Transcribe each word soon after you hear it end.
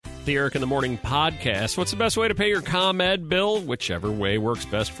The Eric in the Morning podcast. What's the best way to pay your ComEd bill? Whichever way works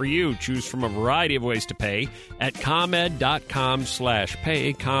best for you. Choose from a variety of ways to pay at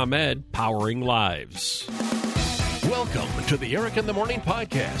ComEd.com/pay. ComEd, powering lives. Welcome to the Eric in the Morning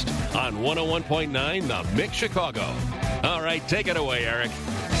podcast on 101.9 The Mix Chicago. All right, take it away, Eric.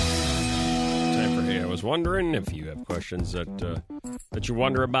 Time for Hey, I Was Wondering. If you have questions that you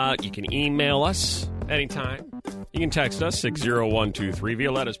wonder about, you can email us anytime. You can text us, 60123.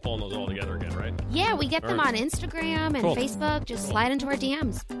 Violetta's pulling those all together again, right? Yeah, we get them on Instagram and Facebook. Just slide into our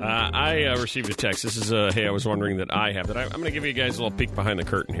DMs. I received a text. This is a Hey, I Was Wondering that I have. I'm going to give you guys a little peek behind the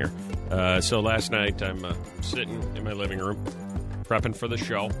curtain here. So last night, I'm sitting in my living room, prepping for the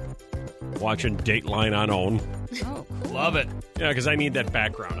show, watching Dateline on OWN. Oh, cool. Love it. Yeah, because I need that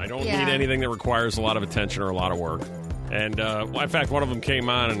background. I don't need anything that requires a lot of attention or a lot of work. And, in fact, one of them came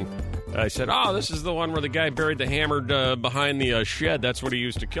on and I said, this is the one where the guy buried the hammer behind the shed. That's what he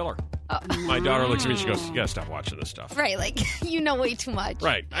used to kill her. My daughter looks at me and she goes, you got to stop watching this stuff. Right, like, you know way too much.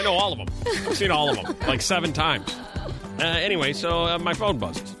 Right. I know all of them. I've seen all of them, like 7 times. Anyway, so my phone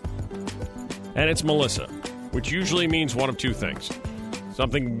buzzes. And it's Melissa, which usually means one of two things.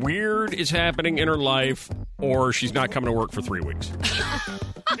 Something weird is happening in her life, or she's not coming to work for 3 weeks.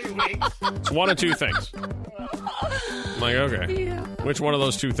 3 weeks? It's one of two things. I'm like, okay. Yeah. Which one of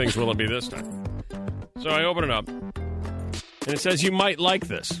those two things will it be this time? So I open it up, and it says, you might like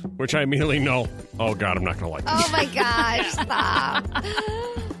this, which I immediately know, oh, God, I'm not going to like this. Oh, my gosh, stop.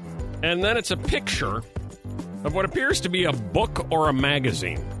 And then it's a picture of what appears to be a book or a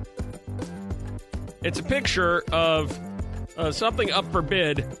magazine. It's a picture of something up for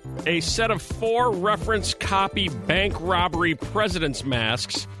bid, a set of 4 reference copy bank robbery president's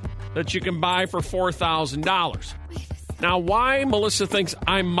masks that you can buy for $4,000. Now, why Melissa thinks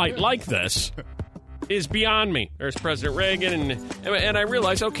I might like this is beyond me. There's President Reagan, and I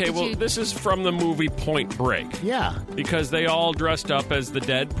realize, okay, well, this is from the movie Point Break. Yeah. Because they all dressed up as the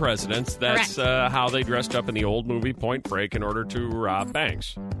dead presidents. That's how they dressed up in the old movie Point Break in order to rob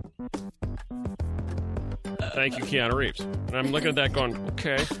banks. Thank you, Keanu Reeves. And I'm looking at that going,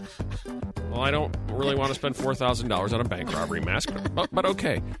 okay, well, I don't really want to spend $4,000 on a bank robbery mask, but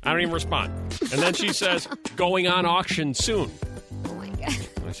okay. I don't even respond. And then she says, going on auction soon. Oh, my God.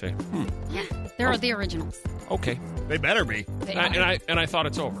 And I say, Yeah, they're the originals. Okay. They better be. And I thought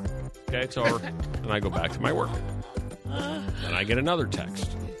it's over. Okay, it's over. And I go back to my work. And I get another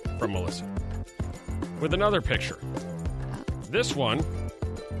text from Melissa with another picture. This one,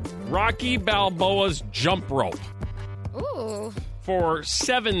 Rocky Balboa's jump rope. Ooh. For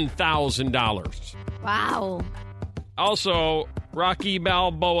 $7,000. Wow. Also, Rocky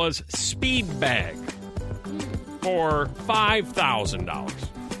Balboa's speed bag for $5,000.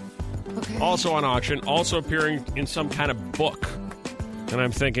 Okay. Also on auction, also appearing in some kind of book. And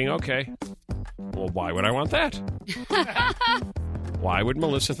I'm thinking, okay, well, why would I want that? Why would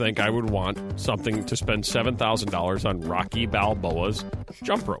Melissa think I would want something to spend $7,000 on Rocky Balboa's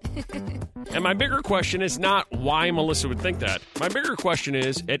jump rope? And my bigger question is not why Melissa would think that. My bigger question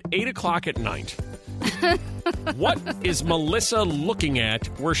is, at 8 o'clock at night, what is Melissa looking at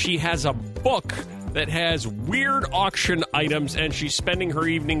where she has a book that has weird auction items and she's spending her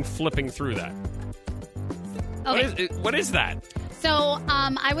evening flipping through that? Okay. What is that? So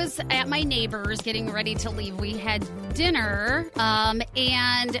I was at my neighbor's getting ready to leave. We had dinner,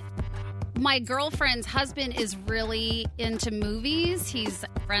 and my girlfriend's husband is really into movies. He's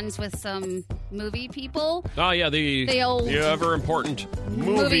friends with some movie people. Oh, yeah, the ever important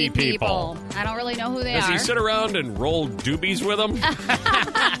movie people. I don't really know who they Does are. he sit around and roll doobies with them?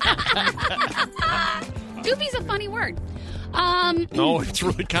 Doobie's a funny word. No, it's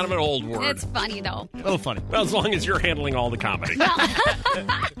really kind of an old word. It's funny, though. A little funny. Well, as long as you're handling all the comedy.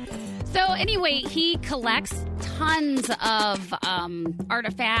 So anyway, he collects tons of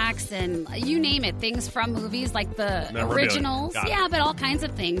artifacts and you name it, things from movies like the originals. Yeah, but all kinds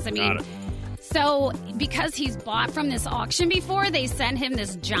of things. I mean, so because he's bought from this auction before, they sent him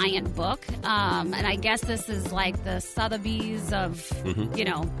this giant book. And I guess this is like the Sotheby's of,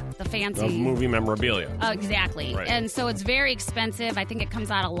 the fancy. Of movie memorabilia. Exactly. Right. And so it's very expensive. I think it comes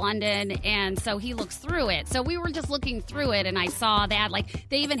out of London. And so he looks through it. So we were just looking through it, and I saw that. Like,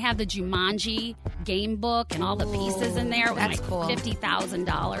 they even have the Jumanji game book and all the pieces in there. It was That's like cool.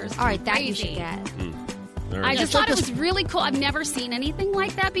 $50,000. All right, that Crazy. you should get. I just thought it was really cool. I've never seen anything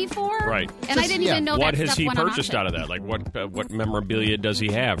like that before. Right. And I didn't even know what that has stuff he went on purchased auction. out of that? Like, what memorabilia does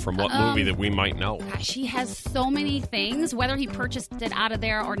he have from what movie that we might know? Gosh, he has so many things. Whether he purchased it out of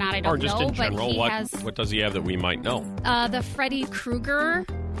there or not, I don't Or just know. in general, but he has what does he have that we might know? the Freddy Krueger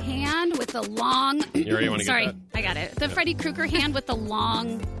hand with the long. You already want to Sorry, get that? I got it. The Freddy Krueger hand with the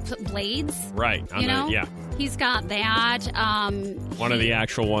long blades. Right. Yeah. He's got that. One of the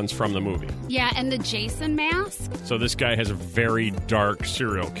actual ones from the movie. Yeah, and the Jason mask. So this guy has a very dark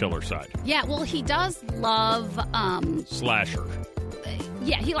serial killer side. Yeah, well, he does love Slasher.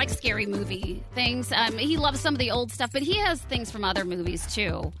 Yeah, he likes scary movie things. He loves some of the old stuff, but he has things from other movies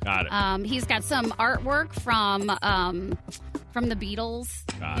too. Got it. He's got some artwork from the Beatles,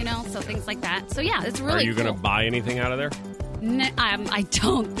 so things like that. So yeah, it's really. Are you cool. going to buy anything out of there? I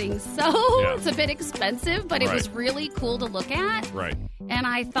don't think so. Yeah. It's a bit expensive, but it was really cool to look at. Right. And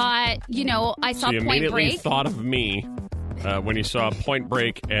I thought, I saw So you Point immediately Break. thought of me when you saw Point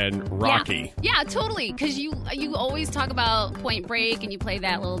Break and Rocky. Yeah, totally. Because you always talk about Point Break and you play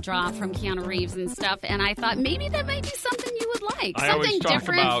that little drop from Keanu Reeves and stuff. And I thought maybe that might be something you would like. I something always talk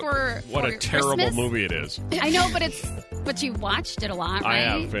different about for what a terrible Christmas. movie it is. I know, but you watched it a lot, right?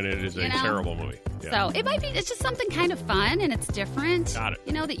 I have, and it is a terrible movie. Yeah. So it might be, it's just something kind of fun and it's different. Got it.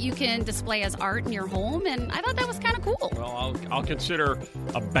 That you can display as art in your home. And I thought that was kind of cool. Well, I'll consider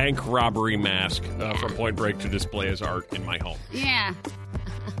a bank robbery mask from Point Break to display as art in my home. Yeah.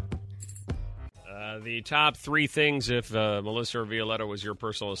 The top 3 things if Melissa or Violetta was your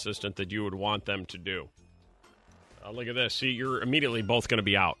personal assistant that you would want them to do. Look at this. See, you're immediately both going to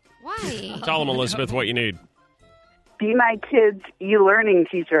be out. Why? Tell them, Elizabeth, what you need. Be my kid's e-learning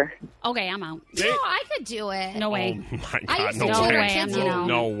teacher. Okay, I'm out. No, I could do it. No way. Oh, my I God. used No to tutor way. kids,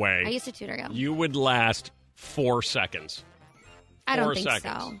 No way. I used to tutor them. You would last 4 seconds. I don't 4 think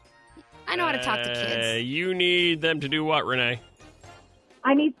seconds. so. I know how to talk to kids. You need them to do what, Renee?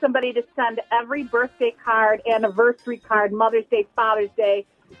 I need somebody to send every birthday card, anniversary card, Mother's Day, Father's Day,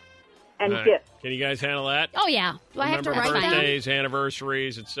 and All right. gifts. Can you guys handle that? Oh, yeah. Do I have to Remember write them? birthdays,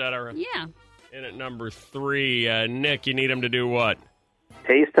 anniversaries, etc. Yeah. And at number 3, Nick, you need them to do what?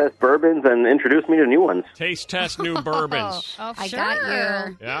 Taste test bourbons and introduce me to new ones. Taste test new bourbons. Oh, I sure. got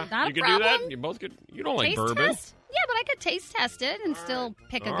you. Yeah, Not you a could problem. do that. You both could. You don't like Taste bourbon. test? Yeah, but I could taste test it and still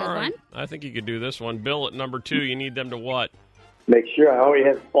pick a All good right. one. I think you could do this one. Bill, at number 2, you need them to what? Make sure I always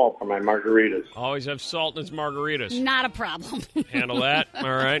have salt for my margaritas. Always have salt in its margaritas. Not a problem. Handle that. All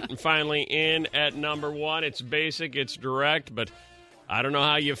right. And finally, in at number 1, it's basic, it's direct, but I don't know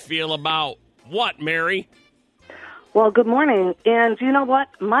how you feel about what, Mary? Well, good morning. And you know what?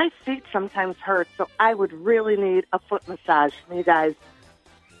 My feet sometimes hurt, so I would really need a foot massage from you guys.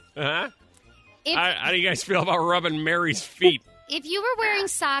 Huh? If, How do you guys feel about rubbing Mary's feet? If you were wearing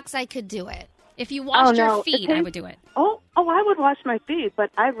socks, I could do it. if you washed no. your feet, Okay. I would do it. Oh, I would wash my feet, but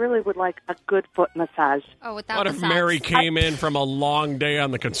I really would like a good foot massage. Oh, without What the if socks. Mary came in from a long day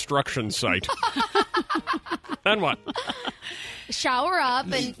on the construction site? Then what? Shower up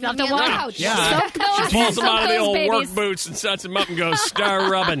and leave me on the water. couch. Yeah. Soak those, She pulls them soak out of the those old babies. work boots and sets them up and goes, star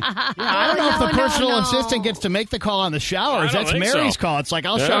rubbing. I don't know if the no, personal no. assistant gets to make the call on the showers. I don't That's think Mary's so. call. It's like,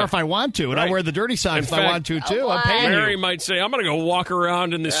 I'll Yeah. shower if I want to, and Right. I'll wear the dirty socks In if I fact- want to, too. I'm what? paying Mary you. might say, I'm going to go walk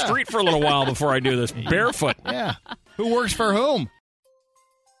around in the street for a little while before I do this barefoot. Yeah. Who works for whom?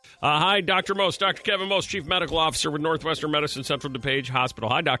 Hi, Dr. Most. Dr. Kevin Most, Chief Medical Officer with Northwestern Medicine Central DuPage Hospital.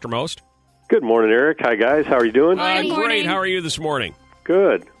 Hi, Dr. Most. Good morning, Eric. Hi, guys. How are you doing? I'm morning. great. How are you this morning?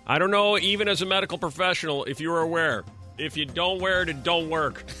 Good. I don't know, even as a medical professional, if you are aware, if you don't wear it, it don't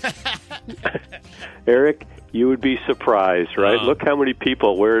work. Eric, you would be surprised, right? Uh-huh. Look how many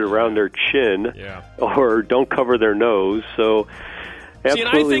people wear it around their chin Yeah. or don't cover their nose. So, See, and I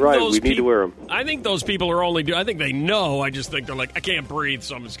absolutely think right. those We need to peop- wear them. I think those people are only I think they know. I just think they're like, I can't breathe,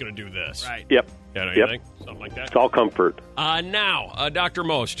 so I'm just going to do this. Right. Yep. Yeah, don't Yep. you think? Something like that. It's all comfort. Now, Dr.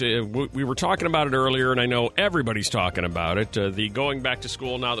 Most, we were talking about it earlier, and I know everybody's talking about it. The going back to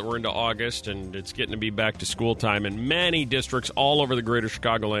school now that we're into August, and it's getting to be back to school time, and many districts all over the greater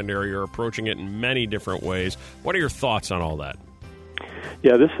Chicagoland area are approaching it in many different ways. What are your thoughts on all that?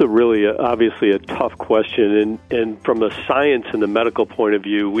 Yeah, this is a really, obviously, a tough question. And from the science and the medical point of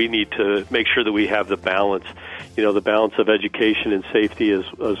view, we need to make sure that we have the balance, the balance of education and safety as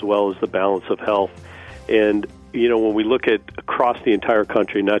well as the balance of health. And, when we look at across the entire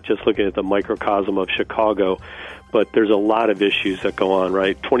country, not just looking at the microcosm of Chicago, but there's a lot of issues that go on,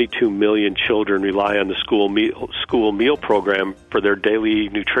 right? 22 million children rely on the school meal program for their daily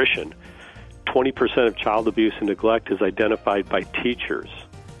nutrition. 20% of child abuse and neglect is identified by teachers.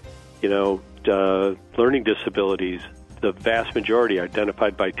 Learning disabilities, the vast majority are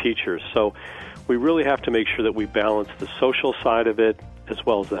identified by teachers. So we really have to make sure that we balance the social side of it as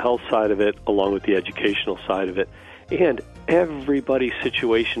well as the health side of it, along with the educational side of it. And everybody's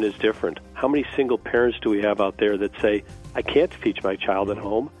situation is different. How many single parents do we have out there that say, I can't teach my child at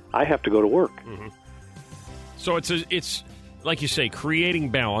home, I have to go to work? Mm-hmm. So it's like you say, creating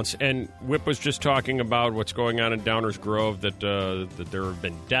balance. And Whip was just talking about what's going on in Downers Grove, that there have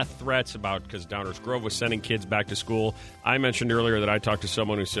been death threats about because Downers Grove was sending kids back to school. I mentioned earlier that I talked to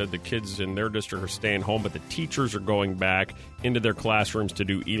someone who said the kids in their district are staying home, but the teachers are going back into their classrooms to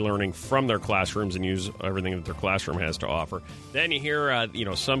do e-learning from their classrooms and use everything that their classroom has to offer. Then you hear,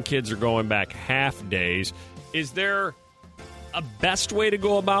 some kids are going back half days. Is there a best way to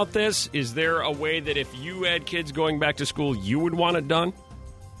go about this? Is there a way that if you had kids going back to school, you would want it done?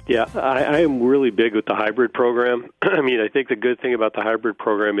 Yeah, I am really big with the hybrid program. I think the good thing about the hybrid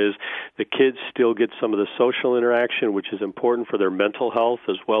program is the kids still get some of the social interaction, which is important for their mental health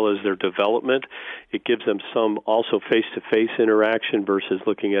as well as their development. It gives them some also face-to-face interaction versus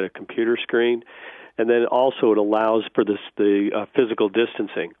looking at a computer screen. And then also it allows for the physical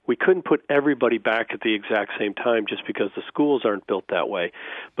distancing. We couldn't put everybody back at the exact same time just because the schools aren't built that way.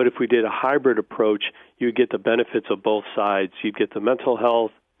 But if we did a hybrid approach, you'd get the benefits of both sides. You'd get the mental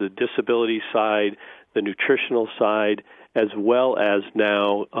health, the disability side, the nutritional side, as well as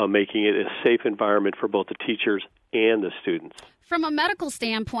now making it a safe environment for both the teachers and the students. From a medical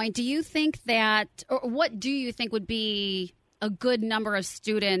standpoint, do you think that, or what do you think would be a good number of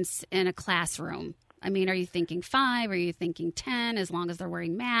students in a classroom? Are you thinking 5? Are you thinking 10, as long as they're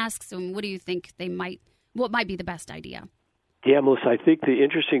wearing masks? And what do you think what might be the best idea? Yeah, Melissa, I think the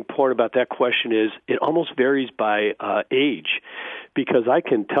interesting part about that question is it almost varies by age, because I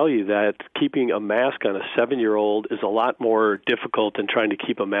can tell you that keeping a mask on a 7-year-old is a lot more difficult than trying to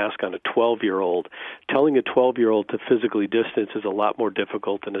keep a mask on a 12-year-old. Telling a 12-year-old to physically distance is a lot more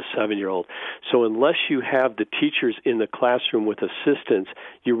difficult than a 7-year-old. So unless you have the teachers in the classroom with assistance,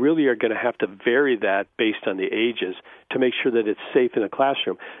 you really are going to have to vary that based on the ages to make sure that it's safe in the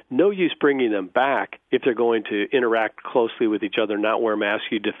classroom. No use bringing them back if they're going to interact closely with each other, not wear masks.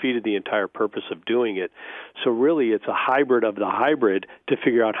 You defeated the entire purpose of doing it. So really it's a hybrid of the hybrid to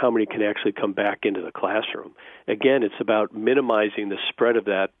figure out how many can actually come back into the classroom. Again, it's about minimizing the spread of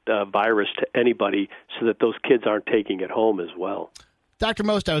that virus to anybody so that those kids aren't taking it home as well. Dr.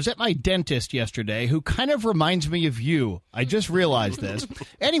 Most, I was at my dentist yesterday, who kind of reminds me of you. I just realized this.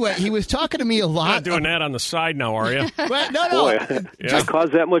 Anyway, he was talking to me a lot. You're not doing that on the side now, are you? Well, no. Boy, just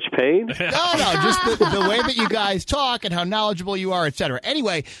cause that much pain? No, just the way that you guys talk and how knowledgeable you are, et cetera.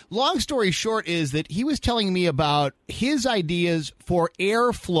 Anyway, long story short is that he was telling me about his ideas for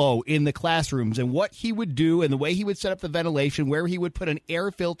airflow in the classrooms and what he would do and the way he would set up the ventilation, where he would put an air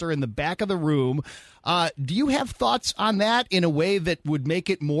filter in the back of the room. Do you have thoughts on that in a way that would make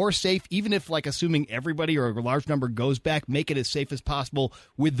it more safe, even if, assuming everybody or a large number goes back, make it as safe as possible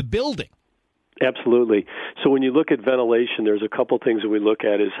with the building? Absolutely. So when you look at ventilation, there's a couple things that we look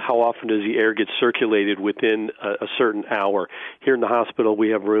at is how often does the air get circulated within a certain hour. Here in the hospital, we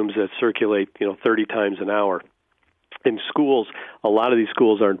have rooms that circulate, 30 times an hour. In schools, a lot of these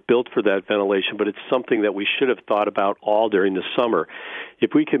schools aren't built for that ventilation, but it's something that we should have thought about all during the summer.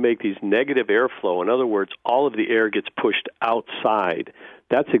 If we can make these negative airflow, in other words, all of the air gets pushed outside,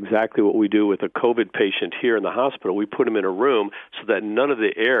 that's exactly what we do with a COVID patient here in the hospital. We put them in a room so that none of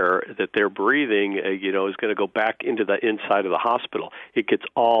the air that they're breathing, is going to go back into the inside of the hospital. It gets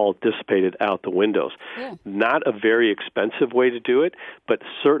all dissipated out the windows. Yeah. Not a very expensive way to do it, but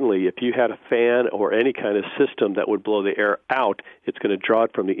certainly if you had a fan or any kind of system that would blow the air out, it's going to draw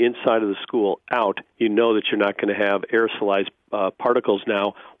it from the inside of the school out. You know that you're not going to have aerosolized particles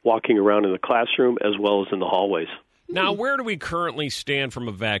now walking around in the classroom as well as in the hallways. Now, where do we currently stand from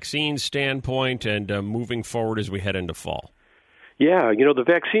a vaccine standpoint and moving forward as we head into fall? Yeah, the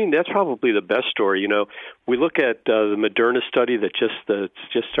vaccine, that's probably the best story. We look at the Moderna study that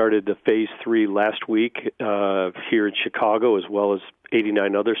just started the phase 3 last week here in Chicago, as well as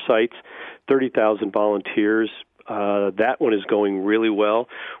 89 other sites, 30,000 volunteers. That one is going really well.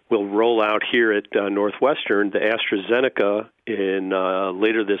 We'll roll out here at Northwestern the AstraZeneca in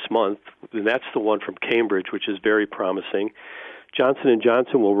later this month, and that's the one from Cambridge, which is very promising. Johnson &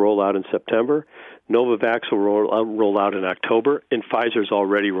 Johnson will roll out in September. Novavax will roll out in October, and Pfizer's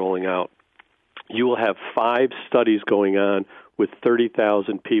already rolling out. You will have 5 studies going on with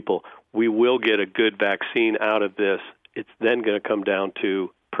 30,000 people. We will get a good vaccine out of this. It's then going to come down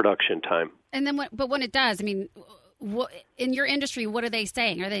to production time. And then, when it does, in your industry, what are they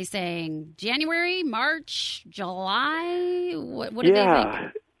saying? Are they saying January, March, July? What do they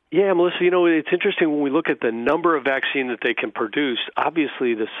think? Yeah, Melissa, it's interesting when we look at the number of vaccine that they can produce.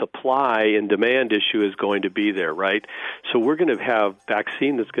 Obviously, the supply and demand issue is going to be there, right? So we're going to have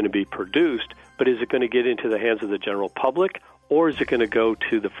vaccine that's going to be produced, but is it going to get into the hands of the general public? or is it going to go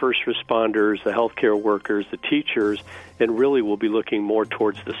to the first responders, the healthcare workers, the teachers, and really we'll be looking more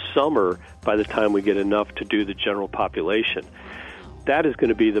towards the summer by the time we get enough to do the general population. That is going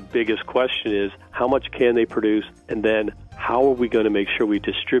to be the biggest question, is how much can they produce, and then how are we going to make sure we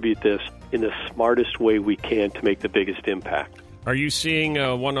distribute this in the smartest way we can to make the biggest impact. Are you seeing,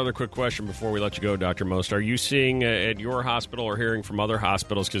 one other quick question before we let you go, Dr. Most, are you seeing at your hospital or hearing from other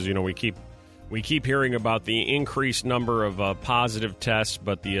hospitals, because, we keep hearing about the increased number of positive tests,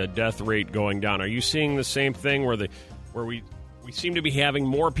 but the death rate going down. Are you seeing the same thing where we seem to be having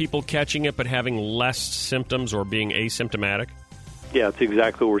more people catching it but having less symptoms or being asymptomatic? Yeah, it's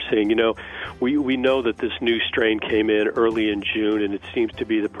exactly what we're seeing. We know that this new strain came in early in June, and it seems to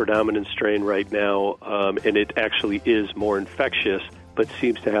be the predominant strain right now, and it actually is more infectious, but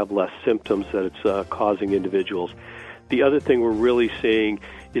seems to have less symptoms that it's causing individuals. The other thing we're really seeing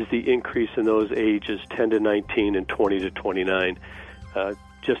is the increase in those ages 10 to 19 and 20 to 29.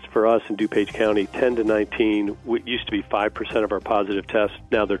 Just for us in DuPage County, 10 to 19 used to be 5% of our positive tests.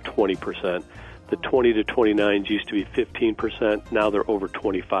 Now they're 20%. The 20 to 29s used to be 15%. Now they're over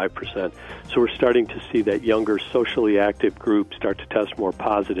 25%. So we're starting to see that younger, socially active group start to test more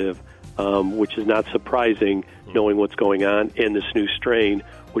positive, which is not surprising knowing what's going on in this new strain,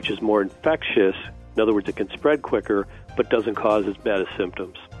 which is more infectious. In other words, it can spread quicker, but doesn't cause as bad as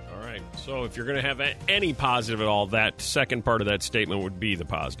symptoms. All right. So if you're going to have any positive at all, that second part of that statement would be the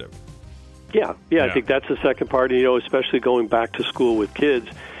positive. Yeah, I think that's the second part. Especially going back to school with kids,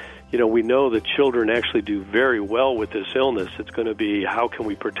 we know that children actually do very well with this illness. It's going to be how can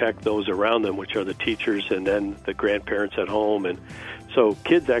we protect those around them, which are the teachers and then the grandparents at home. And so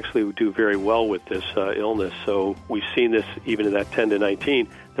kids actually do very well with this illness. So we've seen this even in that 10 to 19.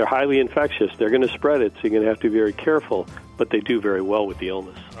 They're highly infectious. They're going to spread it, so you're going to have to be very careful, but they do very well with the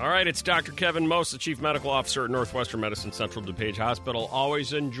illness. All right, it's Dr. Kevin Most, the Chief Medical Officer at Northwestern Medicine Central DuPage Hospital.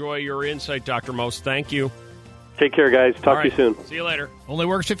 Always enjoy your insight, Dr. Most. Thank you. Take care, guys. Talk to you soon. See you later. Only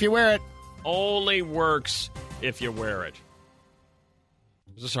works if you wear it. Only works if you wear it.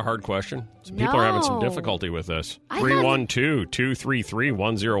 Is this a hard question? Some people are having some difficulty with this.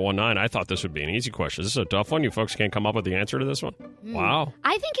 312-233-1019. I thought this would be an easy question. This is a tough one. You folks can't come up with the answer to this one? Wow.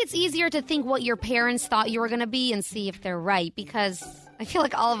 I think it's easier to think what your parents thought you were going to be and see if they're right, because I feel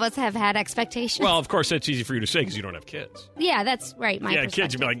like all of us have had expectations. Well, of course, that's easy for you to say because you don't have kids. Yeah, that's right. My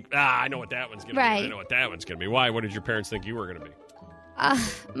kids, you'd be like, I know what that one's going to be. I know what that one's going to be. Why? What did your parents think you were going to be?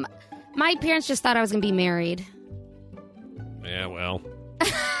 My parents just thought I was going to be married. Yeah, well,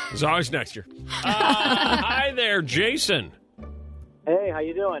 there's always next year. Hi there, Jason. Hey, how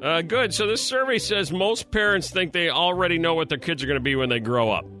you doing? Good. So this survey says most parents think they already know what their kids are going to be when they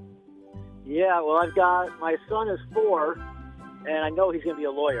grow up. Yeah, well, I've got, my son is 4, and I know he's going to be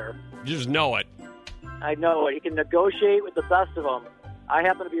a lawyer. You just know it. I know it. He can negotiate with the best of them. I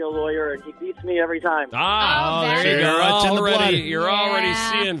happen to be a lawyer, and he beats me every time. There you go. You're already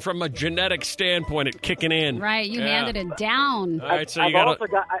seeing from a genetic standpoint it kicking in. Right, you handed it down. All right, so I got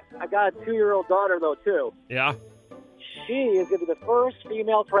a 2-year-old daughter, though, too. Yeah? She is going to be the first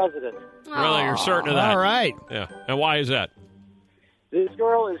female president. Really? You're certain of that? All right. Yeah. And why is that? This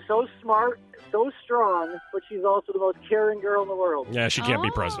girl is so smart, so strong, but she's also the most caring girl in the world. Yeah, she can't be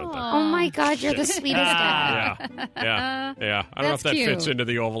president then. Oh, my God, you're the sweetest guy. Yeah. I don't know if that fits into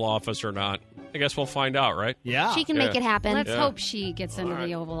the Oval Office or not. I guess we'll find out, right? Yeah. She can make it happen. Let's hope she gets into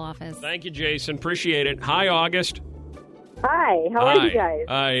the Oval Office. Thank you, Jason. Appreciate it. Hi, August. Hi, how are you guys?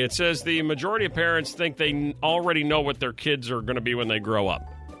 It says the majority of parents think they already know what their kids are going to be when they grow up.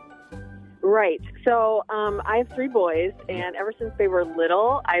 Right. So I have 3 boys, and ever since they were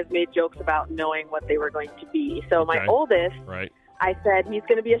little, I've made jokes about knowing what they were going to be. So my oldest, I said he's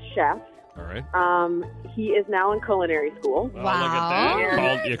going to be a chef. All right. He is now in culinary school. Well, look at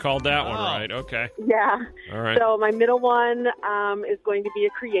that. You called that one right. Okay. Yeah. All right. So my middle one is going to be a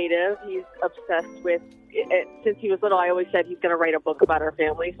creative. He's obsessed with it. Since he was little, I always said he's going to write a book about our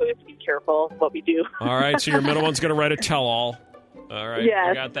family, so we have to be careful what we do. All right. So your middle one's going to write a tell-all. All right.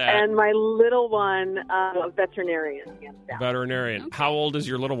 Yes, I got that. And my little one, a veterinarian. Veterinarian. Okay. How old is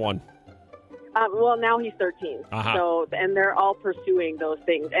your little one? Well, now he's 13. So, and they're all pursuing those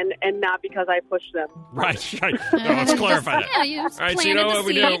things, and not because I push them. Right. No, let's clarify that. Yeah, all right, so you know what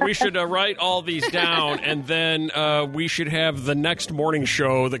we do? We should write all these down, and then we should have the next morning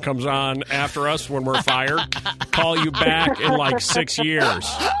show that comes on after us when we're fired call you back in like 6 years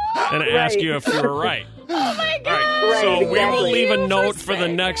and ask you if you were right. Oh, my God. Right, so exactly. we will leave a note for the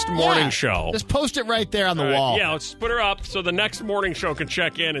next morning show. Just post it right there on the wall. Yeah, let's put her up so the next morning show can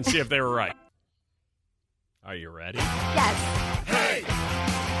check in and see if they were right. Are you ready? Yes. Hey!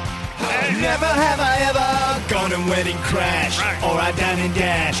 Never have I ever gone and wedding crashed, or I dined and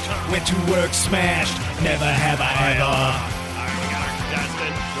dashed, went to work smashed. Never have I ever. All right, we got our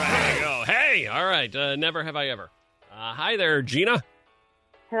contestant. Ready to go. Hey, all right. Never have I ever. Hi there, Gina.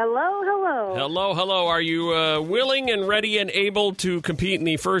 Hello. Hello. Are you willing and ready and able to compete in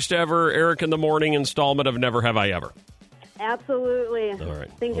the first ever Eric in the Morning installment of Never Have I Ever? Absolutely. All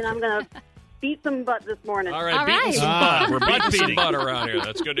right. Thinking I'm going to beat some butt this morning. All right, beating some butt. We're beating some butt around here.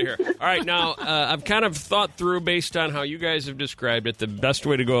 That's good to hear. All right, now, I've kind of thought through, based on how you guys have described it, the best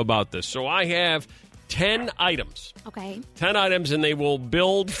way to go about this. So I have 10 items. Okay. 10 items, and they will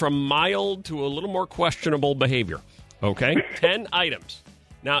build from mild to a little more questionable behavior. Okay? 10 items.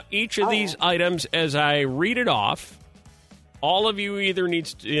 Now, each of these items, as I read it off, all of you either need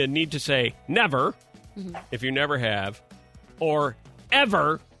to say never, if you never have, or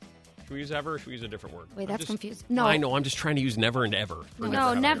ever. Should we use ever, or should we use a different word? Wait, that's confusing. No. I know. I'm just trying to use never and ever.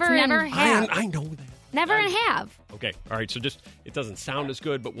 No, never have. I know that. Never and have. Okay. All right. So just, it doesn't sound as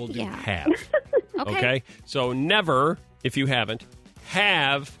good, but we'll do have. Okay. So never, if you haven't.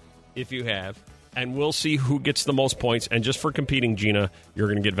 Have, if you have. And we'll see who gets the most points. And just for competing, Gina, you're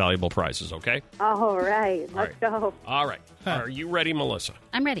going to get valuable prizes, okay? All right. Let's go. All right. Are you ready, Melissa?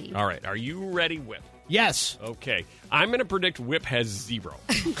 I'm ready. All right. Are you ready, Whip? Yes. Okay. I'm going to predict Whip has 0.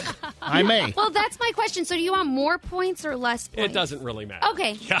 I may. Well, that's my question. So do you want more points or less points? It doesn't really matter.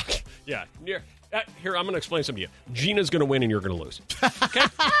 Okay. Yeah. Here, I'm going to explain something to you. Gina's going to win and you're going to lose. Okay?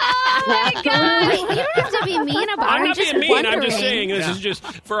 Oh, my God. You don't have to be mean about it. I'm not being mean. Wondering. I'm just saying this is just,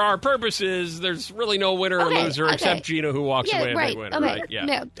 for our purposes, there's really no winner or loser except Gina, who walks away a big winner. Okay. Right? Yeah.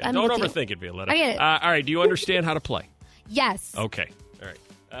 No, I'm Don't with overthink it, Violetta. I get it. All right. Do you understand how to play? Yes. Okay. All right.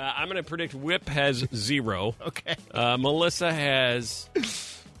 I'm going to predict Whip has 0. Okay. Melissa has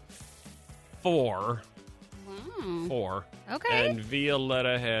 4. Wow. 4. Okay. And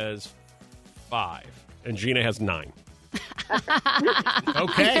Violetta has 5. And Gina has 9.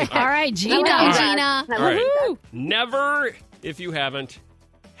 Okay. All right, Gina. All right. Gina. All right. Never, if you haven't.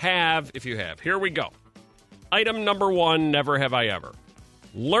 Have, if you have. Here we go. Item number 1, never have I ever.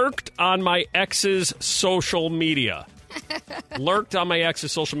 Lurked on my ex's social media. Lurked on my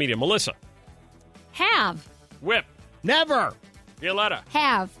ex's social media. Melissa. Have. Whip. Never. Violetta.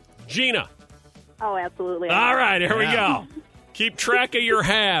 Have. Gina. Oh, absolutely. All right, here we go. Keep track of your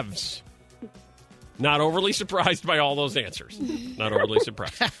haves. Not overly surprised by all those answers. Not overly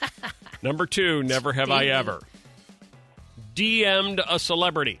surprised. Number 2, never have I ever. DM'd a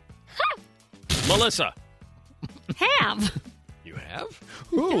celebrity. Melissa. Have. You have?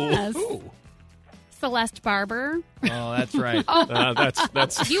 Yes. Who? Celeste Barber. Oh, that's right.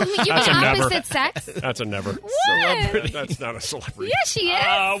 That's You that's mean a never. opposite sex? That's a never. What? That's not a celebrity. Yes, she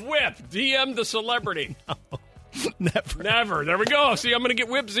is. Whip. DM the celebrity. Never. There we go. See, I'm going to get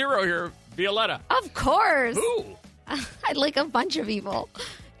Whip 0 here. Violetta. Of course. Who? I'd like a bunch of people.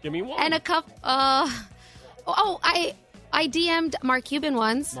 Give me one. And a couple. I DM'd Mark Cuban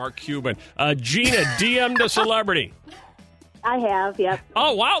once. Mark Cuban. Gina DM'd a celebrity. I have, yep.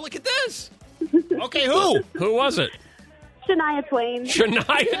 Oh, wow. Look at this. Okay, who? Who was it? Shania Twain. Shania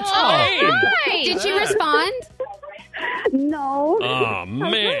Twain. Right. Did you respond? No. Oh, I was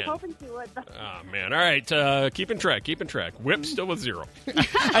man. really hoping she would. Oh, man. All right. Keeping track. Whip still with 0.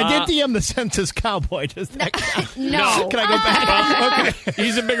 I did DM the Census Cowboy. Does that count? No. Can I go back? Okay.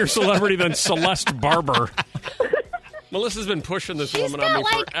 He's a bigger celebrity than Celeste Barber. Melissa's been pushing this woman on me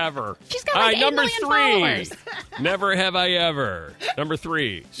forever. She's got like 8 number million 3. followers. Never have I ever. Number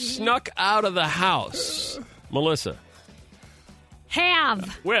 3. Snuck out of the house. Melissa.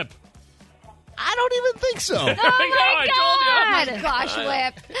 Have. Whip. I don't even think so. I told you. Gosh,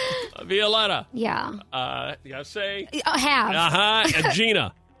 Whip. Violetta. Yeah. You gotta say. Have. And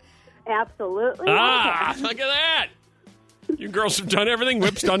Gina. Absolutely. Look at that. You girls have done everything.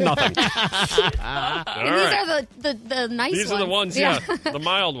 Whip's done nothing. And these are the nice ones. These are the ones, yeah. The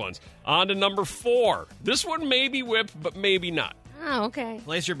mild ones. On to number 4. This one may be Whip, but maybe not. Oh, okay.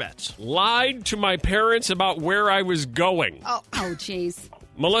 Place your bets. Lied to my parents about where I was going. Oh, jeez.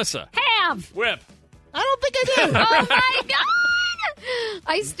 Melissa. Have. Whip. I don't think I did. Oh, my God.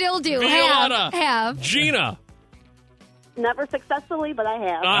 I still do. Violetta. Have. Gina. Never successfully, but I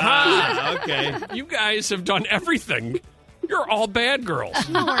have. Aha. Okay. You guys have done everything. You're all bad girls.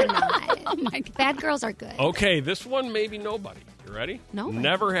 No, we're not. Oh, my God. Bad girls are good. Okay, this one maybe nobody. You ready? No.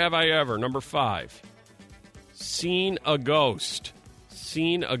 Never have I ever. Number 5. Seen a ghost.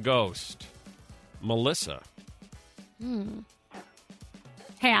 Seen a ghost. Melissa.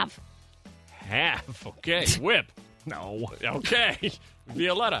 Have. Have. Okay. Whip. No. Okay.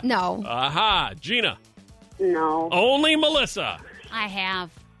 Violetta. No. Aha. Gina. No. Only Melissa. I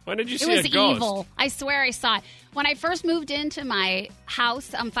have. When did you see it a was ghost? evil. I swear I saw it. When I first moved into my house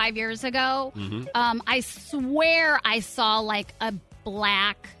 5 years ago, I swear I saw like a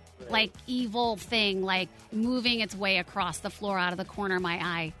black, like evil thing, like moving its way across the floor out of the corner of my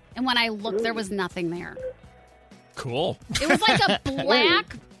eye. And when I looked, there was nothing there. Cool. It was like a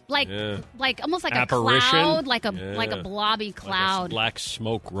black, like almost like apparition? A cloud, like a blobby cloud. Like a black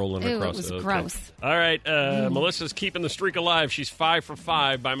smoke rolling Ew, across. It was okay. gross. All right, Melissa's keeping the streak alive. She's 5 for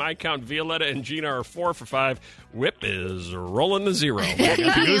 5. By my count, Violetta and Gina are 4 for 5. Whip is rolling the 0.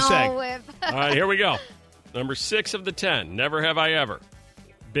 Whip. All right, here we go. Number 6 of the 10. Never have I ever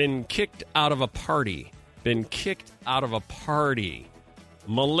been kicked out of a party. Been kicked out of a party.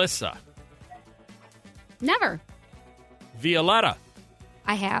 Melissa. Never. Violetta.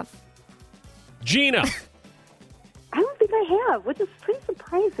 I have. Gina. I don't think I have, which is pretty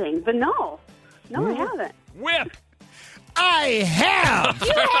surprising. But no, I haven't. Whip. I have.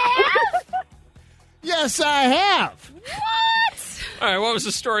 You have? Yes, I have. What? All right, what was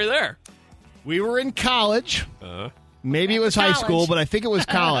the story there? We were in college. Maybe it was high school, but I think it was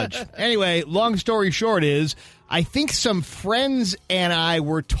college. Anyway, long story short is, I think some friends and I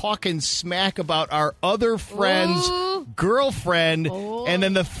were talking smack about our other friend's girlfriend, and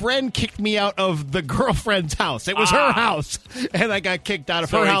then the friend kicked me out of the girlfriend's house. It was her house, and I got kicked out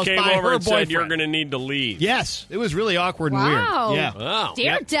of her house he by came over her and boyfriend. said you're going to need to leave. Yes, it was really awkward and weird. Yeah. Wow.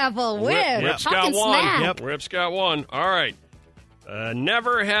 Daredevil, Whip. Whip's Talking got one. smack. Yep. Whip's got one. All right.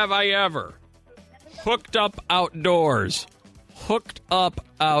 Never have I ever hooked up outdoors. Hooked up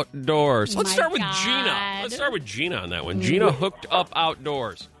outdoors. Let's start with Gina. Let's start with Gina on that one. Gina hooked up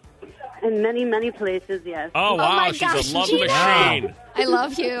outdoors. In many, many places, yes. Oh, wow. my She's gosh, a love Gina. machine. I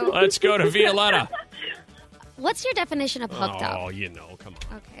love you. Let's go to Violetta. What's your definition of hooked up? Oh, you know. Come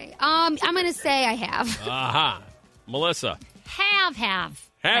on. Okay. I'm going to say I have. Aha. Melissa. Have. Have.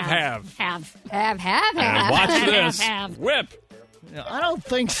 Have. And watch this. Have. Whip. I don't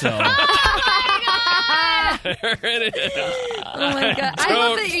think so. There it is. Oh, my God. I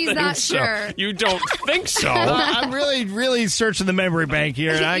love that he's not sure. You don't think so? I'm really, really searching the memory bank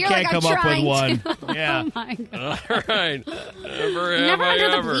here, and I You're can't like, come I'm up with trying one. Yeah. Oh, my God. All right. Never have Never I under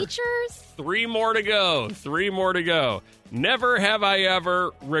the ever. bleachers? 3 more to go. Never have I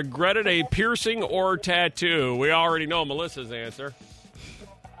ever regretted a piercing or tattoo. We already know Melissa's answer.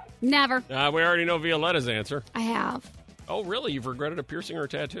 Never. We already know Violetta's answer. I have. Oh, really? You've regretted a piercing or a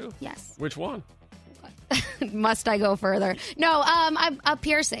tattoo? Yes. Which one? Must I go further? No, I'm a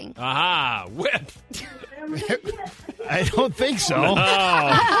piercing. Aha. Whip. I don't think so.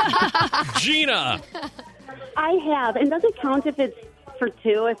 Oh. Gina. I have. And does it count if it's for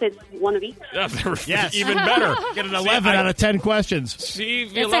two, if it's one of each? Yes. Even better. Get an 11 out of 10 questions. See,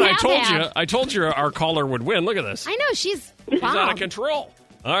 It's Violetta, a I told you our caller would win. Look at this. I know, she's She's out of control.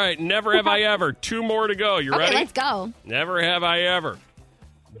 All right, never have I ever. 2 more to go. You Okay, ready? let's go. Never have I ever.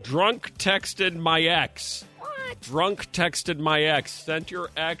 Drunk texted my ex. What? Drunk texted my ex. Sent your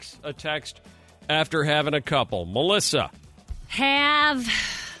ex a text after having a couple. Melissa. Have.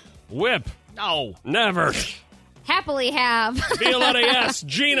 Whip. No. Never. Happily have. Violetta, yes.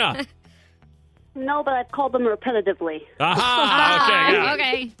 Gina. No, but I've called them repetitively. Aha. Okay, got it.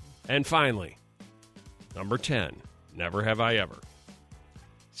 Okay. And finally, number 10. Never have I ever.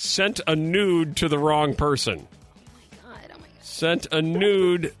 Sent a nude to the wrong person. Oh my God. Sent a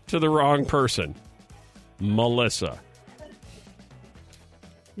nude to the wrong person. Melissa.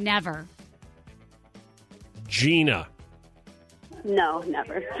 Never. Gina. No,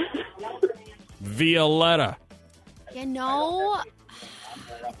 never. Violetta. You know,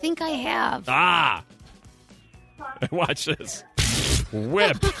 I think I have. Ah. Watch this.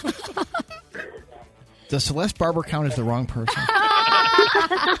 Whip. Does Celeste Barber count as the wrong person?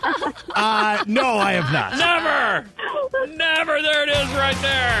 No, I have not. Never. There it is right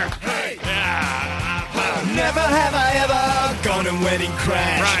there. Yeah. Never have I ever gone and wedding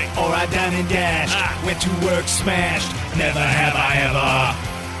crashed. Right. Or I dined and dashed. Went to work smashed. Never have I ever.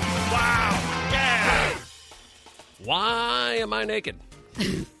 Wow. Yeah. Why am I naked?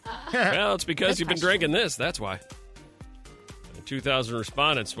 Well, it's because you've been drinking this. That's why. 2,000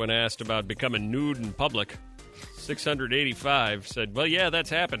 respondents, when asked about becoming nude in public, 685 said, well, yeah, that's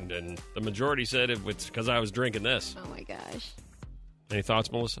happened. And the majority said it's because I was drinking this. Oh, my gosh. Any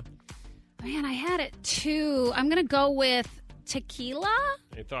thoughts, Melissa? Man, I had it too. I'm going to go with tequila.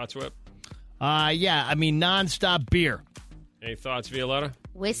 Any thoughts, Whip? Yeah, I mean, nonstop beer. Any thoughts, Violetta?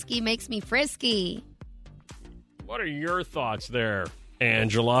 Whiskey makes me frisky. What are your thoughts there,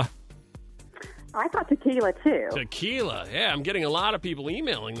 Angela? I thought tequila, too. Tequila. Yeah, I'm getting a lot of people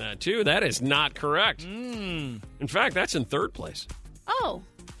emailing that, too. That is not correct. In fact, that's in third place. Oh.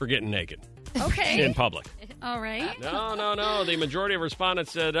 for getting naked. Okay. In public. All right. No. The majority of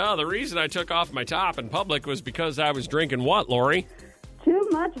respondents said, the reason I took off my top in public was because I was drinking what, Lori? Too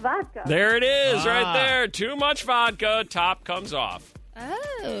much vodka. There it is, right there. Too much vodka, top comes off.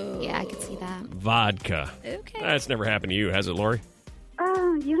 Oh. Yeah, I could see that. Vodka. Okay. That's never happened to you, has it, Lori?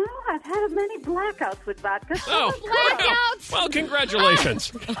 I've had many blackouts with vodka. Oh, blackouts! Well,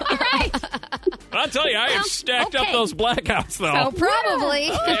 congratulations. All right. I'll tell you, I have stacked up those blackouts, though. So probably.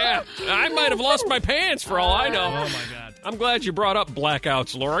 Yeah. I might have lost my pants for all I know. Oh, my God. I'm glad you brought up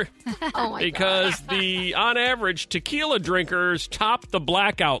blackouts, Lori. Oh, my because God. on average, tequila drinkers top the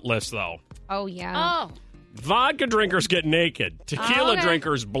blackout list, though. Oh, yeah. Oh. Vodka drinkers get naked. Tequila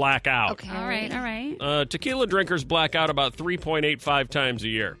drinkers black out. Okay. All right. Tequila drinkers black out about 3.85 times a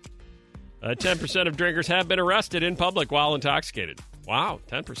year. 10% of drinkers have been arrested in public while intoxicated. Wow,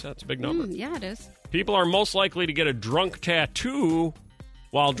 10%. That's a big number. Yeah, it is. People are most likely to get a drunk tattoo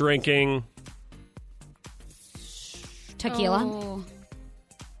while drinking Tequila. Oh.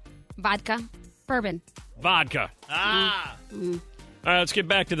 Vodka. Bourbon. vodka. All right, let's get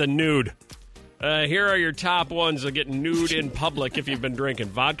back to the nude. Here are your top ones of getting nude in public if you've been drinking.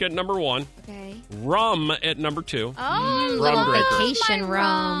 Vodka at number 1. Okay. Rum at number 2. Oh, Rum drinker. Vacation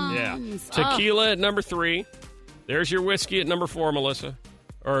rum. Yeah. Tequila at number 3. There's your whiskey at number 4, Melissa.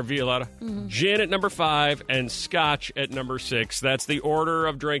 Or Violetta. Gin at number 5. And scotch at number 6. That's the order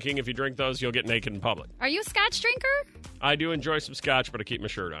of drinking. If you drink those, you'll get naked in public. Are you a scotch drinker? I do enjoy some scotch, but I keep my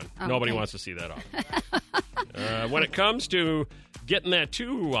shirt on. Oh, Nobody okay. wants to see that off. When it comes to getting that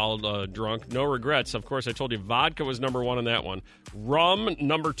too while drunk, no regrets. Of course, I told you vodka was number 1 on that one. Rum,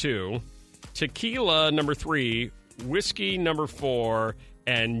 number 2. Tequila, number 3. Whiskey, number 4.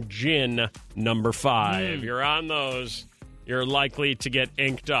 And gin, number 5. You're on those. You're likely to get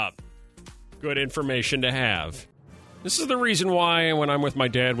inked up. Good information to have. This is the reason why when I'm with my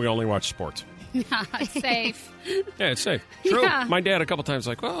dad, we only watch sports. It's safe. Yeah, it's safe. True. Yeah. My dad a couple times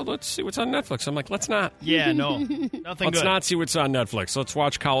like, well, let's see what's on Netflix. I'm like, let's not. Yeah, no. Nothing Let's good. not see what's on Netflix. Let's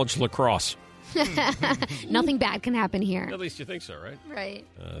watch college lacrosse. Nothing bad can happen here. At least you think so, right? Right.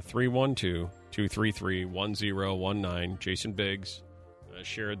 312-233-1019. Jason Biggs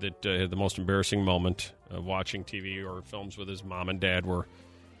shared that the most embarrassing moment of watching TV or films with his mom and dad were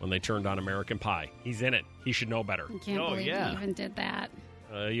when they turned on American Pie. He's in it. He should know better. I can't believe you even did that.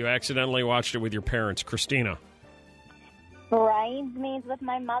 You accidentally watched it with your parents. Christina. Bridesmaids with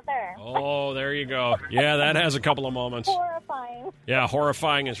my mother. Oh, there you go. Yeah, that has a couple of moments. Horrifying. Yeah,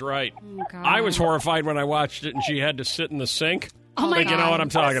 horrifying is right. Oh, God. I was horrified when I watched it and she had to sit in the sink. Oh, my I think you know God. what I'm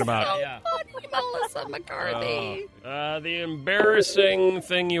talking about. Funny, Melissa McCarthy. The embarrassing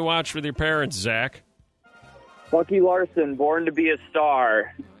thing you watched with your parents, Zach. Bucky Larson, Born to be a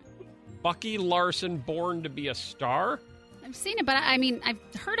Star. Bucky Larson, Born to be a Star? I've seen it, but I've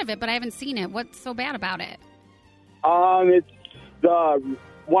heard of it, but I haven't seen it. What's so bad about it? It's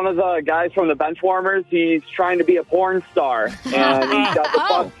one of the guys from the Benchwarmers. He's trying to be a porn star, and he's got the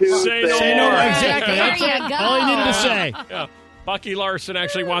buck too. Say no Say no, more. exactly. There That's you go. all he needed to say. Yeah. Bucky Larson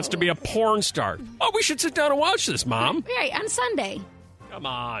actually wants to be a porn star. Oh, we should sit down and watch this, Mom. Right, on Sunday. Come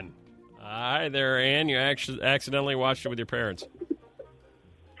on. Hi there, Ann. You actually accidentally watched it with your parents.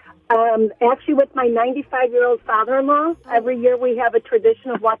 Actually, with my 95-year-old father-in-law, every year we have a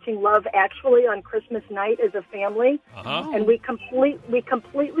tradition of watching Love Actually on Christmas night as a family. And we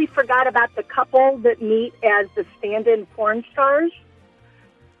completely forgot about the couple that meet as the stand-in porn stars.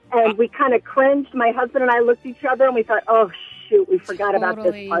 And we kind of cringed. My husband and I looked at each other and we thought, oh, shoot, we forgot about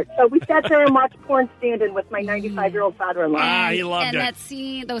this part. So we sat there and watched porn stand-in with my 95-year-old father-in-law. He loved and it.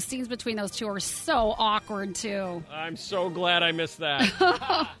 those scenes between those two are so awkward, too. I'm so glad I missed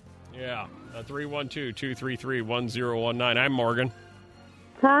that. Yeah. 312-233-1019. I'm Morgan.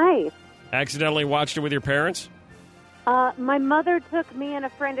 Hi. Accidentally watched it with your parents? My mother took me and a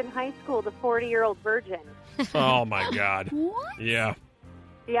friend in high school to 40-Year-Old Virgin. Oh, my God. What? Yeah.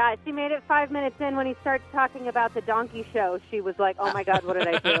 Yeah, she made it 5 minutes in when he starts talking about the donkey show. She was like, oh, my God, what did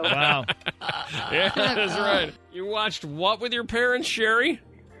I do? Wow. Yeah, that's right. You watched what with your parents, Sherry?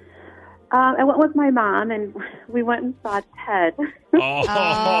 I went with my mom, and we went and saw Ted.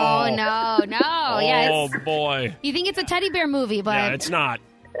 Oh, no. Oh, Yeah, boy. you think it's a teddy bear movie, but... Yeah, it's not.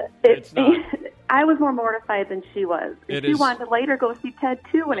 It's not. I was more mortified than she was. It She is. wanted to later go see Ted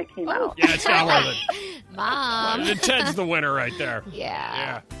 2 when it came out. Yeah, it's not worth it. Mom. Ted's the winner right there.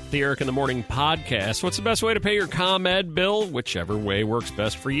 Yeah. The Eric in the Morning podcast. What's the best way to pay your ComEd bill? Whichever way works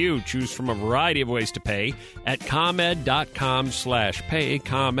best for you. Choose from a variety of ways to pay at ComEd.com/pay.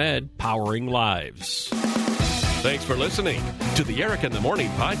 ComEd, powering lives. Thanks for listening to the Eric in the Morning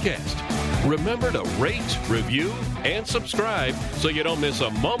podcast. Remember to rate, review, and subscribe so you don't miss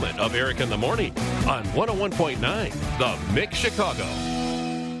a moment of Eric in the Morning on 101.9 The Mix Chicago.